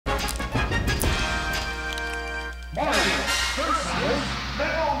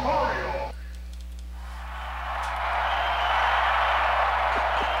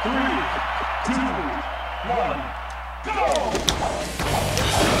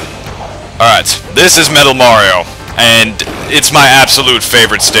Alright, this is Metal Mario, and it's my absolute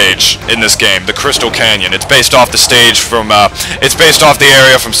favorite stage in this game, the Crystal Canyon. It's based off the stage from, it's based off the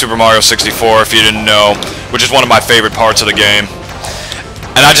area from Super Mario 64, if you didn't know, which is one of my favorite parts of the game.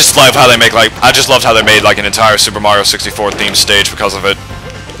 And I just love how they make, like, I just loved how they made, like, an entire Super Mario 64 themed stage because of it.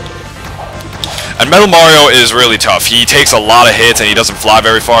 And Metal Mario is really tough. He takes a lot of hits, and he doesn't fly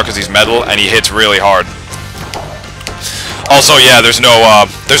very far because he's metal, and he hits really hard. Also, yeah, there's no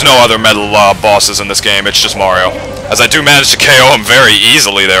other metal bosses in this game. It's just Mario. As I do manage to KO him very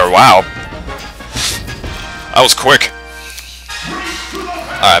easily there. Wow, that was quick.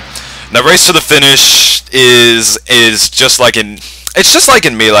 All right, now Race to the Finish is just like in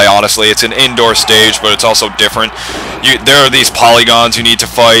Melee. Honestly, it's an indoor stage, but it's also different. There are these polygons you need to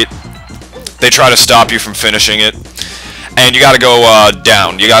fight. They try to stop you from finishing it, and you got to go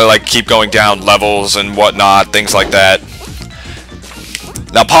down. You got to like keep going down levels and whatnot, things like that.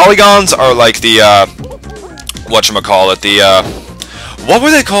 Now, polygons are like the, whatchamacallit, what were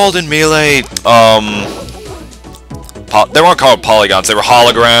they called in Melee? They weren't called polygons, they were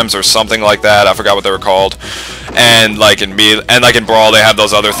holograms or something like that, I forgot what they were called. And like in Brawl, they have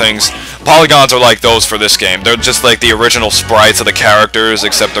those other things. Polygons are like those for this game. They're just like the original sprites of the characters,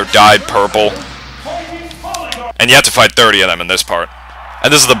 except they're dyed purple. And you have to fight 30 of them in this part.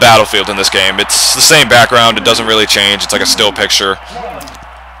 And this is the battlefield in this game. It's the same background, it doesn't really change, it's like a still picture.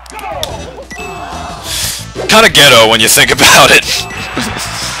 Kind of ghetto when you think about it.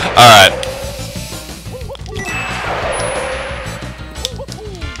 Alright.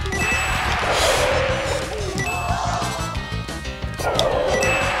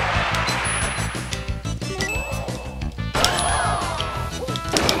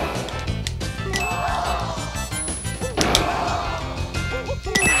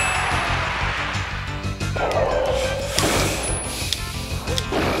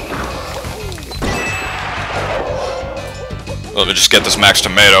 Let me just get this max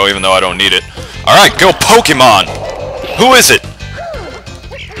tomato, even though I don't need it. Alright, go Pokemon! Who is it?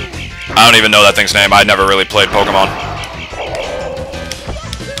 I don't even know that thing's name. I never really played Pokemon.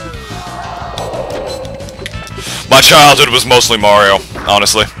 My childhood was mostly Mario,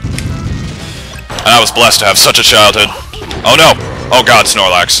 honestly. And I was blessed to have such a childhood. Oh no! Oh god,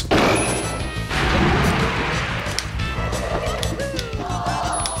 Snorlax.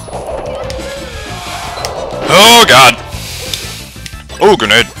 Oh god! Ooh,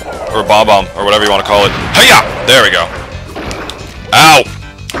 grenade. Or bomb, or whatever you want to call it. Hiya! There we go. Ow!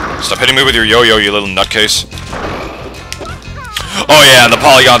 Stop hitting me with your yo-yo, you little nutcase. Oh yeah, and the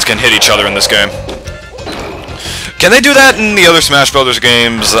polygons can hit each other in this game. Can they do that in the other Smash Brothers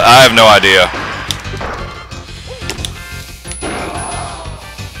games? I have no idea.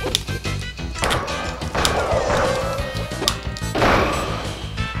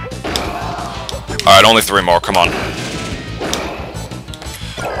 Alright, only 3 more, come on.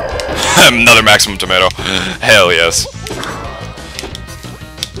 Another maximum tomato. Hell yes.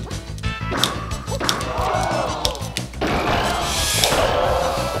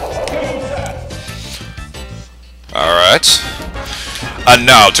 Alright. And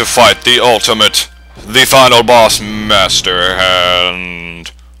now to fight the ultimate, the final boss, Master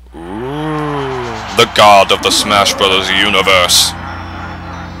Hand. Ooh, the god of the Smash Brothers universe.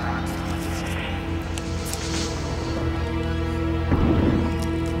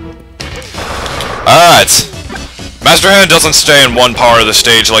 Alright. Master Hand doesn't stay in one part of the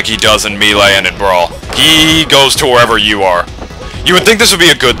stage like he does in Melee and in Brawl. He goes to wherever you are. You would think this would be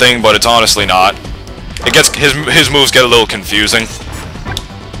a good thing, but it's honestly not. It gets his moves get a little confusing.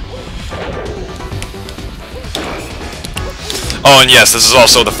 Oh, and yes, this is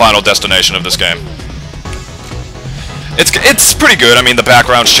also the final destination of this game. It's pretty good. I mean, the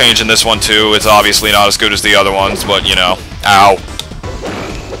background's changed in this one too. It's obviously not as good as the other ones, but you know. Ow.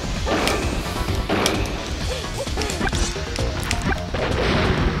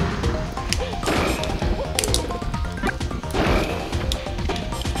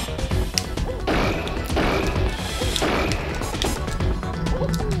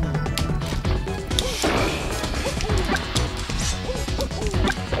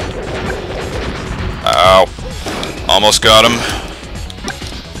 Ow. Almost got him.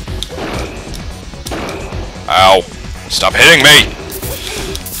 Ow. Stop hitting me!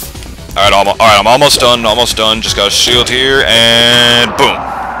 Alright, I'm almost done, Just got a shield here, and boom.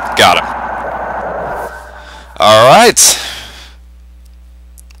 Got him. Alright.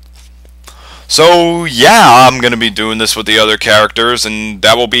 So, yeah, I'm gonna be doing this with the other characters, and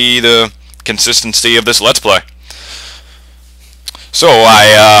that will be the consistency of this Let's Play. So,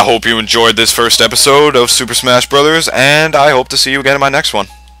 I hope you enjoyed this first episode of Super Smash Bros., and I hope to see you again in my next one.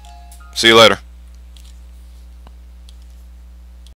 See you later.